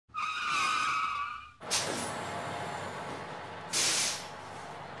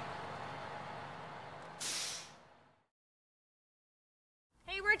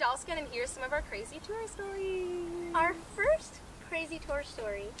house again and hear some of our crazy tour stories. Our first crazy tour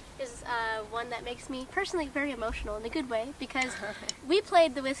story is one that makes me personally very emotional in a good way, because we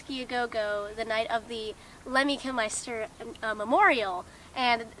played the Whiskey A Go Go the night of the Lemmy Kilmister Memorial,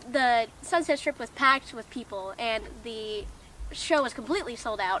 and the Sunset Strip was packed with people, and the show was completely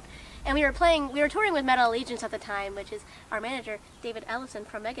sold out. And we were touring with Metal Allegiance at the time, which is our manager, David Ellison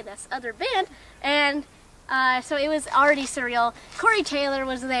from Megadeth's other band, and so it was already surreal. Corey Taylor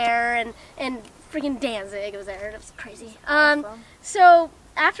was there, and freaking Danzig was there. It was crazy. So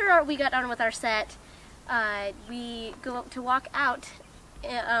after we got done with our set, we go to walk out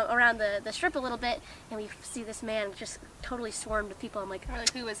around the strip a little bit, and we see this man just totally swarmed with people. I'm like,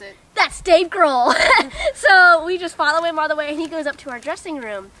 who is it? That's Dave Grohl. So we just follow him all the way, and he goes up to our dressing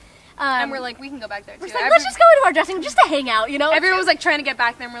room. And we're like, we can go back there too. We're like, let's just go into our dressing room just to hang out, you know? Everyone was like trying to get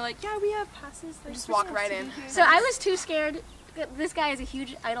back there, and we're like, yeah, we have passes. Just walk right in. So I was too scared. This guy is a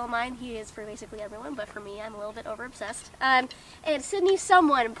huge idol of mine. He is for basically everyone, but for me, I'm a little bit over-obsessed. And Sydney,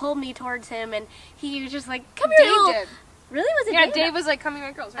 someone pulled me towards him, and he was just like, come here, Dave little... did. Really? Was it Yeah, Dave? Dave was like, coming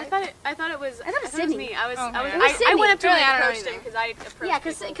with girls, right? I thought it was Sydney. me. It was I went up to him Really, I and don't know approached him anything. because I approached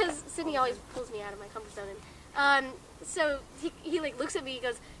Yeah, because Sydney always pulls me out of my comfort zone. And, so he like looks at me, he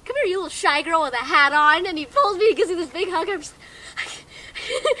goes, come here, you little shy girl with a hat on, and he pulls me, he gives me this big hug, I'm just...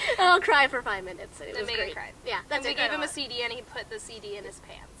 I'll cry for 5 minutes. It was great. Cried. Yeah, And we gave him a CD, and he put the CD in his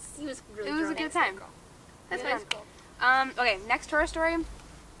pants. He was really It was a good time. That's It was cool. Okay, next tour story.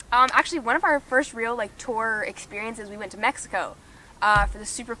 Actually, one of our first real like tour experiences, we went to Mexico for the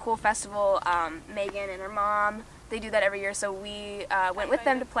super cool festival. Megan and her mom, they do that every year, so we went with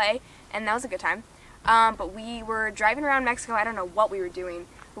them to play, and that was a good time. But we were driving around Mexico. I don't know what we were doing,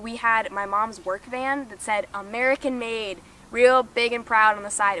 but we had my mom's work van that said American Made, real big and proud on the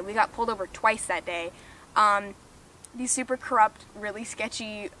side, and we got pulled over twice that day. These super corrupt, really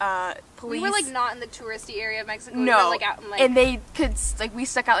sketchy police. We were like not in the touristy area of Mexico. No, we were, like, out in, like, and they could, like, we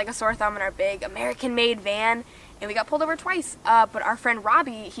stuck out like a sore thumb in our big American-made van, and we got pulled over twice. But our friend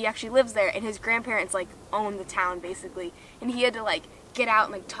Robbie, he actually lives there, and his grandparents like own the town basically, and he had to like get out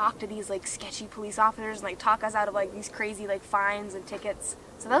and like talk to these like sketchy police officers and like talk us out of like these crazy like fines and tickets.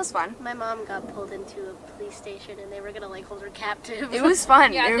 So that was fun. My mom got pulled into a police station, and they were gonna like hold her captive. It was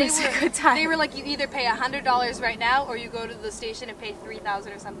fun. Yeah, it was a good time. They were like, you either pay $100 right now, or you go to the station and pay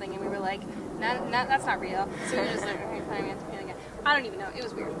 $3,000 or something. And we were like, no, that's not real. So we were just like, okay, fine, we have to pay again. I don't even know. It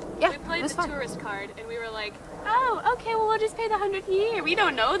was weird. Yeah, We played it was the fun. tourist card, and we were like, oh, okay, well, we'll just pay the $100 a year. We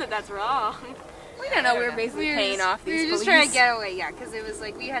don't know that that's wrong. We don't know. We were basically paying off these We were just police. trying to get away, yeah, because it was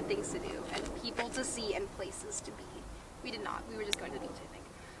like we had things to do and people to see and places to be. We did not. We were just going to the beach, I think.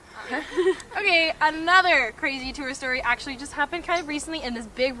 Okay, another crazy tour story actually just happened kind of recently in this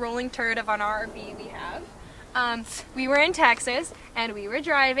big rolling turd of an RV we have. We were in Texas, and we were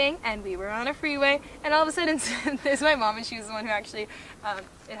driving, and we were on a freeway, and all of a sudden, there's my mom, and she was the one who actually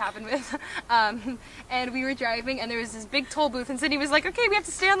it happened with. And we were driving, and there was this big toll booth, and Sydney was like, okay, we have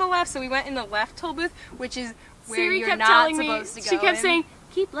to stay on the left, so we went in the left toll booth, which is where Siri you're kept not telling supposed me, to go she kept in. saying,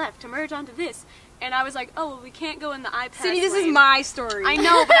 keep left to merge onto this. And I was like, oh, well, we can't go in the iPad Sydney, this is lane. my story. I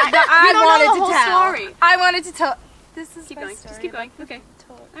know, but that we I don't know wanted the to whole tell. story. I wanted to tell. This is Keep my going. story. Just keep going. Okay.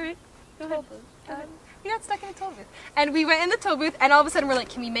 All right. Go ahead. We got stuck in a toll booth, and we went in the toll booth, and all of a sudden we're like,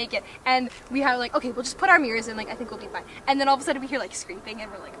 can we make it? And we had like, okay, we'll just put our mirrors in, like, I think we'll be fine. And then all of a sudden we hear like scraping,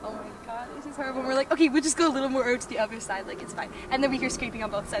 and we're like, oh my god, this is horrible. And we're like, okay, we'll just go a little more over to the other side, like it's fine. And then we hear scraping on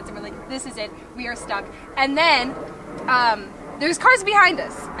both sides, and we're like, this is it, we are stuck. And then there's cars behind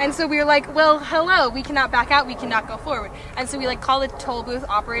us, and so we were like, well, hello, we cannot back out, we cannot go forward. And so we like call the toll booth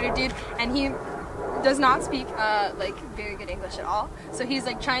operator dude, and he does not speak like very good English at all, so he's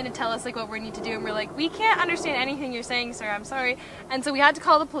like trying to tell us like what we need to do, and we're like, we can't understand anything you're saying, sir, I'm sorry. And so we had to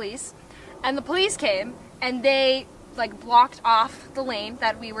call the police, and the police came, and they like blocked off the lane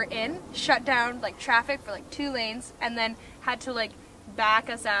that we were in, shut down like traffic for like 2 lanes, and then had to like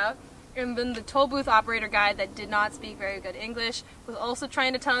back us out. And then the toll booth operator guy that did not speak very good English was also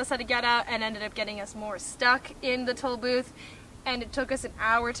trying to tell us how to get out, and ended up getting us more stuck in the toll booth, and it took us an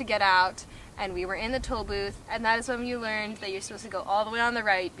hour to get out. And we were in the toll booth, and that is when you learned that you're supposed to go all the way on the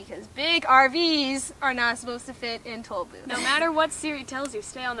right, because big RVs are not supposed to fit in toll booths. No matter what Siri tells you,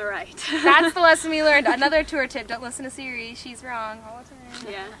 stay on the right. That's the lesson we learned. Another tour tip, don't listen to Siri, she's wrong all the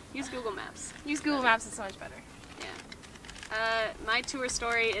time. Yeah, use Google Maps. Use Google Maps, it's so much better. Yeah. My tour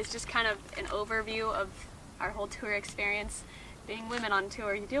story is just kind of an overview of our whole tour experience. Being women on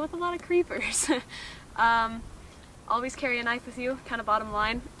tour, you deal with a lot of creepers. always carry a knife with you, kind of bottom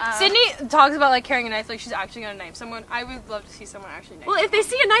line. Sydney talks about like carrying a knife like she's actually gonna knife someone. I would love to see someone actually knife. Well, if they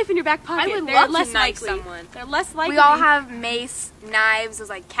see a knife in your back pocket, I would they're love less to knife likely. someone. They're less likely. We all have mace, knives, those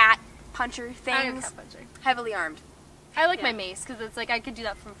like cat puncher I have things. cat puncher. Heavily armed. I like Yeah. my mace because it's like I could do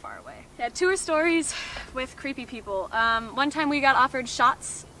that from far away. Yeah, tour stories with creepy people. One time we got offered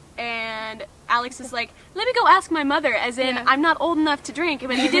shots, and Alex is like, "Let me go ask my mother," as in Yeah. I'm not old enough to drink.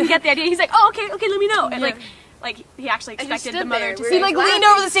 But he didn't get the idea. He's like, "Oh, okay, let me know." And Yeah. like he actually And you expected the stood mother there. to We say, He like laughing. leaned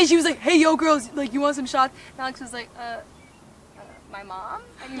over the stage. He was like, "Hey, yo, girls, like you want some shots?" And Alex was like, my mom."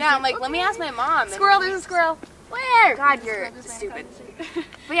 And he was Yeah, I'm like, let me ask my mom. And- Squirrel, there's a squirrel. Where? God, you're Squirrel just ran stupid. across the street.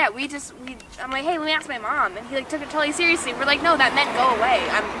 But yeah, I'm like, hey, let me ask my mom. And he like took it totally seriously. We're like, no, that meant go away.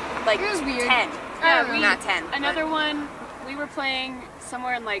 I'm like It was weird. 10. Yeah, we- Not 10. but- Another one, we were playing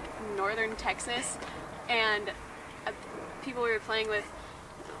somewhere in like northern Texas, and people we were playing with,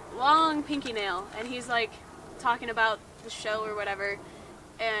 long pinky nail, and he's like talking about the show or whatever,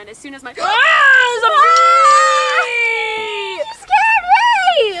 and as soon as my Scared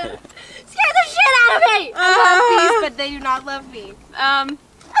me! Scared the shit out of me! I love bees, but they do not love me.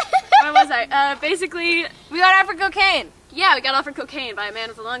 where was I? Basically, We got offered cocaine. yeah, we got offered cocaine by a man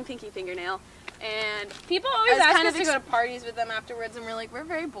with a long pinky fingernail, and People always As ask kind us of to go to parties with them afterwards, and we're like, we're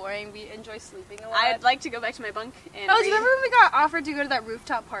very boring. We enjoy sleeping a lot. I'd like to go back to my bunk and Oh, do read. you remember when we got offered to go to that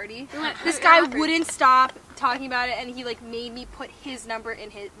rooftop party? This we guy offered. wouldn't stop talking about it, and he like made me put his number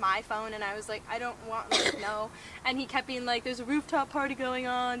in my phone, and I was like, I don't want, like, no. And he kept being like, there's a rooftop party going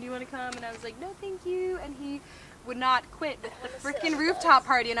on. Do you want to come? And I was like, no, thank you. And he would not quit the freaking rooftop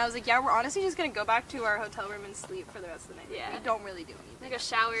party, and I was like, yeah, we're honestly just gonna go back to our hotel room and sleep for the rest of the night. Yeah. We don't really do anything. Like a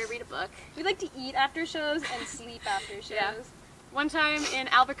shower, read a book. We like to eat after shows and sleep after shows. Yeah. One time in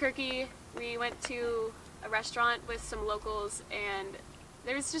Albuquerque, we went to a restaurant with some locals, and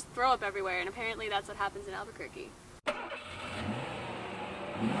there was just throw up everywhere, and apparently that's what happens in Albuquerque.